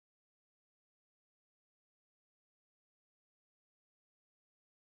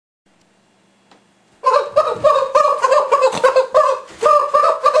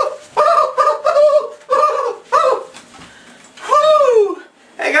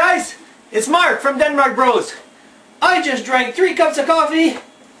It's Mark from Denmark Bros. I just drank 3 cups of coffee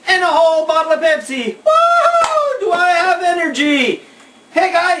and a whole bottle of Pepsi. Woohoo! Do I have energy?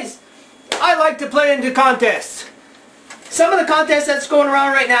 Hey guys, I like to play into contests. Some of the contests that's going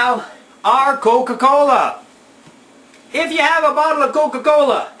around right now are Coca-Cola. If you have a bottle of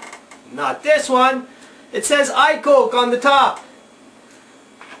Coca-Cola, not this one, it says iCoke on the top.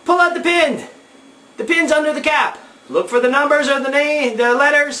 Pull out the pin. The pin's under the cap. Look for the numbers or the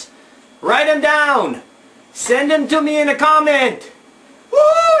letters. Write them down. Send them to me in a comment. Woo!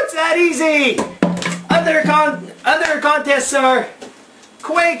 It's that easy. Other contests are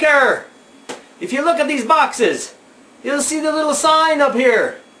Quaker. If you look at these boxes, you'll see the little sign up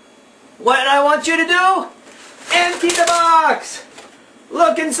here. What I want you to do? Empty the box.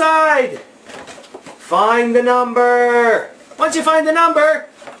 Look inside. Find the number. Once you find the number,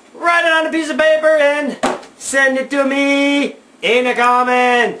 write it on a piece of paper and send it to me in a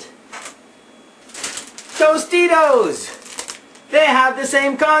comment. Tostitos. They have the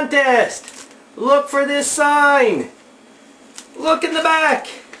same contest. Look for this sign. Look in the back.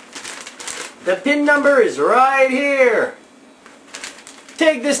 The pin number is right here.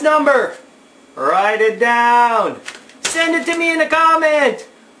 Take this number. Write it down. Send it to me in a comment.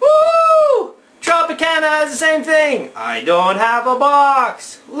 Woo! Tropicana has the same thing. I don't have a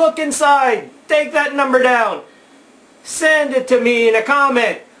box. Look inside. Take that number down. Send it to me in a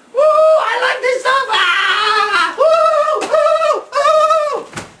comment. Woo! I like this stuff. Ah! Woo! Woo! Woo!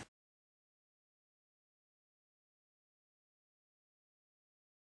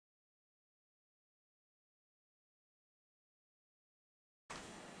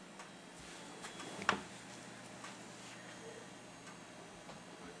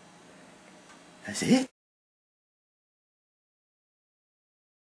 That's it?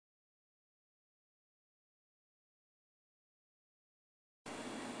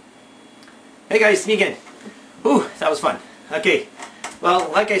 Hey guys, me again. Ooh, that was fun. Okay,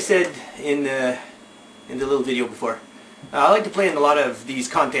 well, like I said in the little video before, I like to play in a lot of these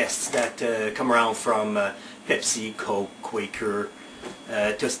contests that come around from Pepsi, Coke, Quaker,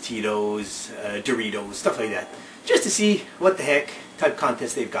 Tostitos, Doritos, stuff like that, just to see what the heck type of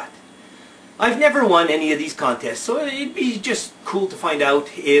contest they've got. I've never won any of these contests, so it'd be just cool to find out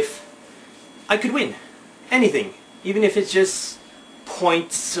if I could win anything, even if it's just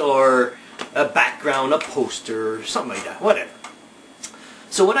points or a background, a poster, something like that, whatever.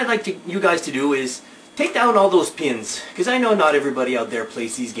 So what I'd like you guys to do is take down all those pins, because I know not everybody out there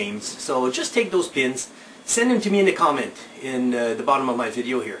plays these games, so just take those pins, send them to me in the comment in the bottom of my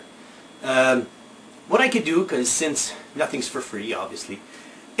video here. What I could do, because since nothing's for free, obviously,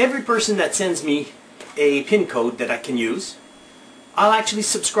 every person that sends me a pin code that I can use, I'll actually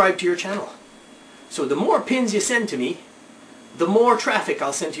subscribe to your channel. So the more pins you send to me, the more traffic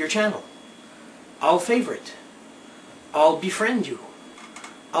I'll send to your channel. I'll favorite. I'll befriend you.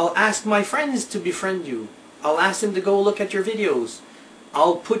 I'll ask my friends to befriend you. I'll ask them to go look at your videos.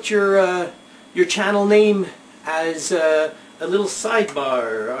 I'll put your channel name as a little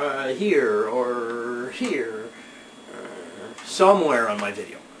sidebar here or here, somewhere on my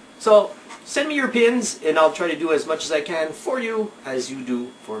video. So send me your pins and I'll try to do as much as I can for you as you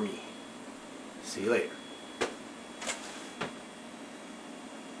do for me. See you later.